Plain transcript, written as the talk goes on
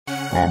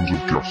arms of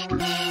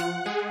justice.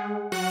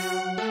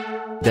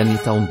 Danny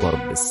Town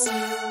Borbs.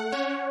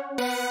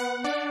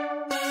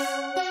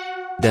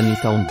 Danny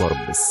Town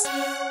Borbs.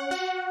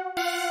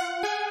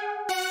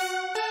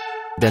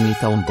 Danny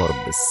Town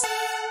Borbs.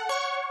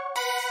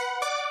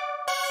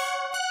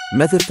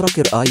 Mother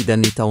trucker I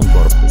Danny Town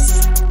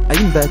Borbs.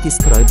 I'm bad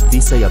describe the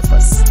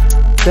surface.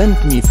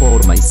 Thank me for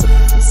my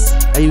service.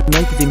 I'll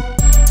make them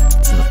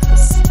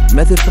notice.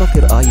 Mother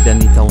trucker I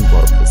Danny Town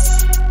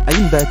Borbs.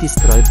 I'm bad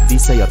describe the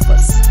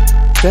surface.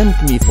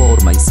 Thank me for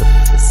my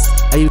service.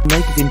 I'll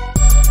make them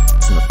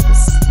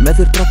notice.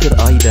 Mother trucker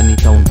I Danny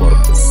Town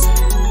Borbs.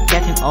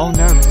 Getting all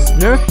nervous.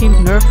 Nerve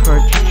him, nerve her,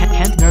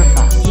 can't nerve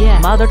us. Yeah,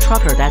 mother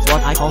trucker, that's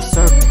what I call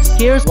service.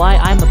 Here's why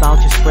I'm about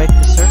to spread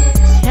the surface.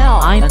 Hell,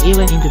 I'm an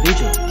even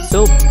individual.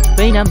 So,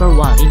 bay number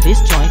 1 in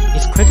this joint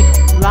is critical.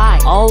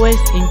 Right, always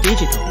in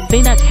digital.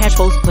 Finna catch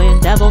both playing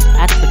devil's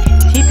advocate.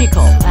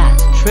 Typical, that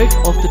trick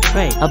of the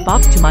trade.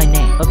 Above to my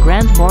name, a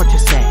grand more to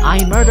say.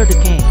 I murder the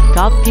game,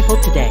 got people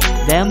today.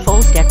 Them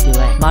foes get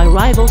delayed. My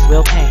rivals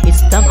will pay.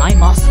 It's them I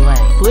must slay.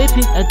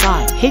 Flipping a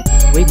die, hit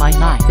with my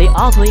knife. They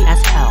ugly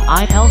as hell.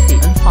 I'm healthy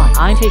and fine.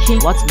 I'm taking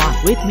what's mine.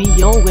 With me,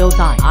 you will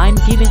die. I'm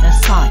giving a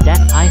sign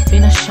that I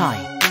finna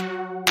shine.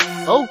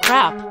 Oh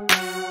crap!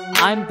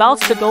 I'm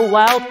about to go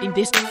wild in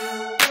this.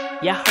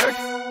 Yeah, heard?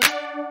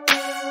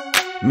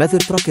 Mother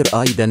trucker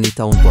I Danny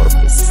Town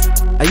Borbs.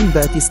 I'm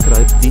bad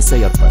describe the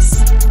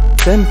surface.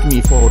 Thank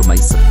me for my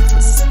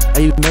service.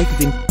 I'll make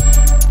them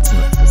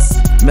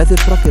notice. Mother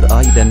trucker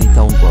I Danny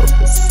Town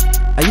Borbs.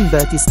 I'm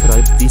bad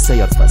describe the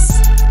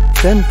surface.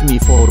 Thank me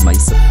for my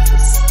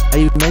service.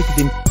 I'll make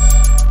them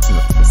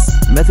notice.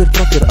 Mother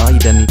trucker I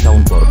Danny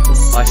Town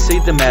Borbs. I see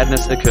the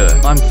madness occur.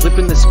 I'm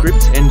flipping the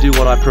scripts and do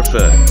what I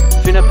prefer.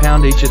 Finna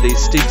pound each of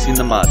these sticks in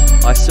the mud.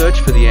 I search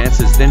for the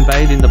answers, then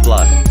bathe in the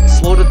blood.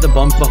 Slaughtered the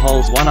bomb for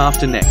holes one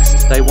after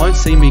next. They won't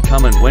see me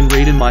coming when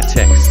reading my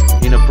text.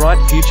 In a bright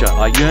future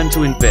I yearn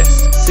to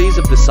invest. Seas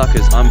of the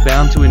suckers I'm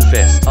bound to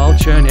infest. I'll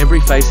churn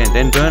every face and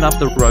then burn up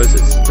the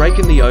roses.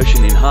 Breaking the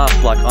ocean in half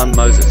like I'm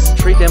Moses.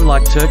 Treat them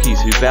like turkeys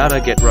who bow to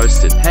get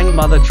roasted. Hang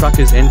mother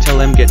truckers and tell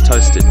them get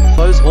toasted.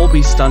 Foes all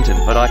be stunted,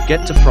 but I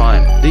get to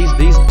frying.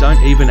 These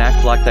don't even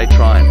act like they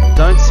tryin'.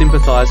 Don't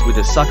sympathize with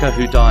a sucker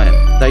who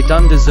dyin'. They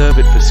done deserve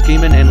it for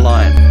scheming and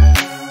lying.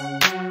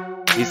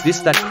 Is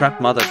this that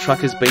crap mother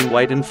truckers been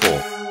waiting for?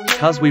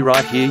 Cuz we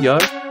right here, yo?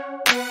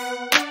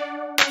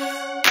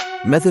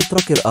 Mother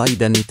trucker I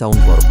Danny Town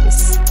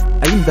Borbs.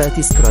 I'm bad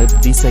describe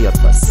the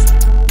surface.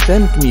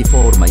 Thank me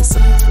for my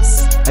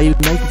service. I'll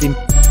make them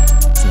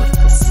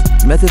notice.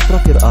 Mother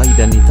trucker I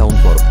Danny Town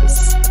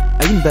Borbs.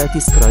 I'm bad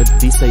describe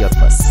the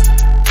surface.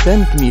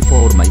 Thank me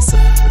for my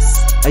service.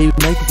 I'll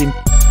make them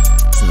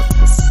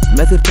notice.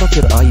 Mother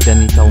trucker I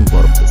Danny Town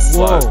Borbs.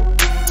 Whoa.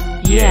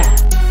 Yeah.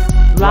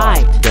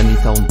 Right. Danny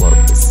Town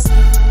Borbs.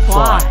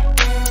 Fly.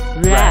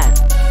 Red.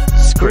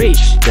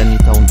 Screech. Danny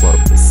Town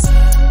Borbs.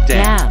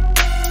 Damn.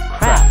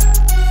 Crap.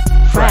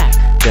 Frack.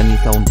 Danny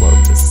Town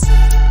Borbs.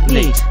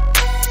 Neat.